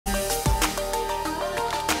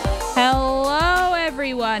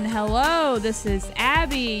everyone. Hello, this is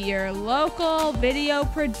Abby, your local video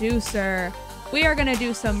producer. We are going to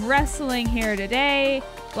do some wrestling here today,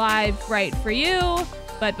 live right for you.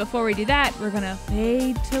 But before we do that, we're going to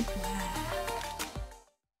fade to black.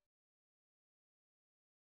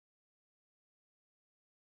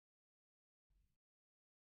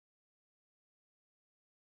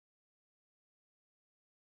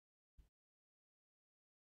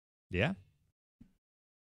 Yeah.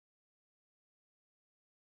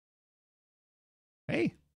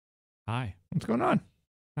 Hey. Hi. What's going on?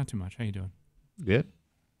 Not too much. How you doing? Good.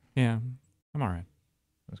 Yeah, I'm all right.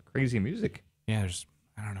 That's crazy music. Yeah,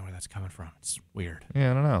 I don't know where that's coming from. It's weird.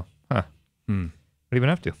 Yeah, I don't know. Huh. Hmm. What have you been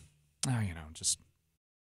up to? Oh, just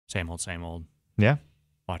same old, same old. Yeah.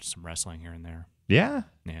 Watch some wrestling here and there. Yeah.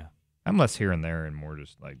 Yeah. I'm less here and there and more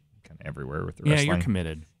just like kind of everywhere with the Yeah, wrestling. you're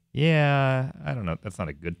committed. Yeah. I don't know. That's not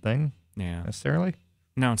a good thing Yeah. necessarily.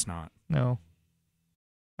 No, it's not. No.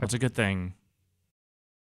 It's a good thing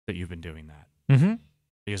that you've been doing that. Mm-hmm.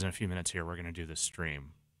 Because in a few minutes here, we're going to do this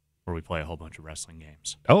stream where we play a whole bunch of wrestling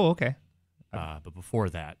games. Oh, okay. But before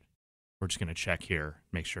that, we're just going to check here,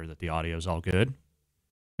 make sure that the audio is all good,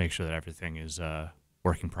 make sure that everything is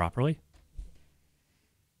working properly.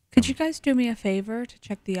 Could you guys do me a favor to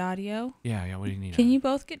check the audio? Yeah, what do you need? Can you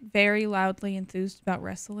both get very loudly enthused about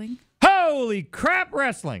wrestling? Holy crap,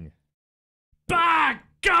 wrestling! By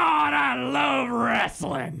God, I love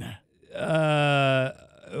wrestling!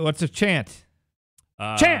 What's a chant?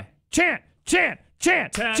 Chant! Chant! Chant!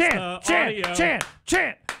 Chant! Test Chant! the Chant! audio. Chant!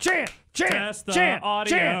 Chant! Chant! Chant! Test the chant!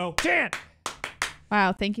 audio. Chant! Chant!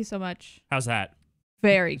 Wow, thank you so much. How's that?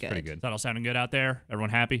 Very good. Pretty good. Is that all sounding good out there? Everyone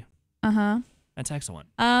happy? Uh-huh. That's excellent.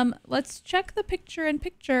 Let's check the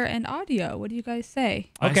picture-in-picture and audio. What do you guys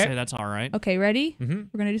say? Okay. I say that's all right. Okay, ready? Mm-hmm.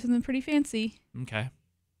 We're gonna do something pretty fancy. Okay.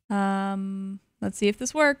 Let's see if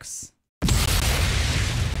this works.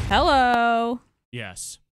 Hello.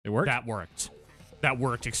 Yes. It worked? That worked. That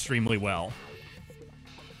worked extremely well.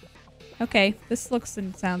 Okay, this looks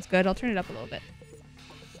and sounds good. I'll turn it up a little bit.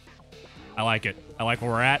 I like it. I like where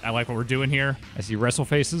we're at. I like what we're doing here. I see wrestle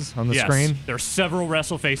faces on the Yes, screen. there are several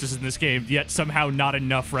wrestle faces in this game, yet somehow not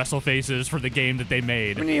enough wrestle faces for the game that they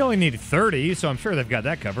made. I mean, you only need 30, so I'm sure they've got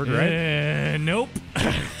that covered, right? Nope.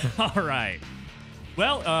 All right.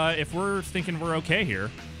 Well, if we're thinking we're okay here,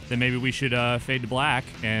 then maybe we should fade to black,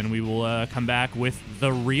 and we will come back with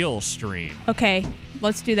the real stream. Okay,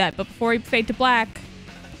 let's do that. But before we fade to black,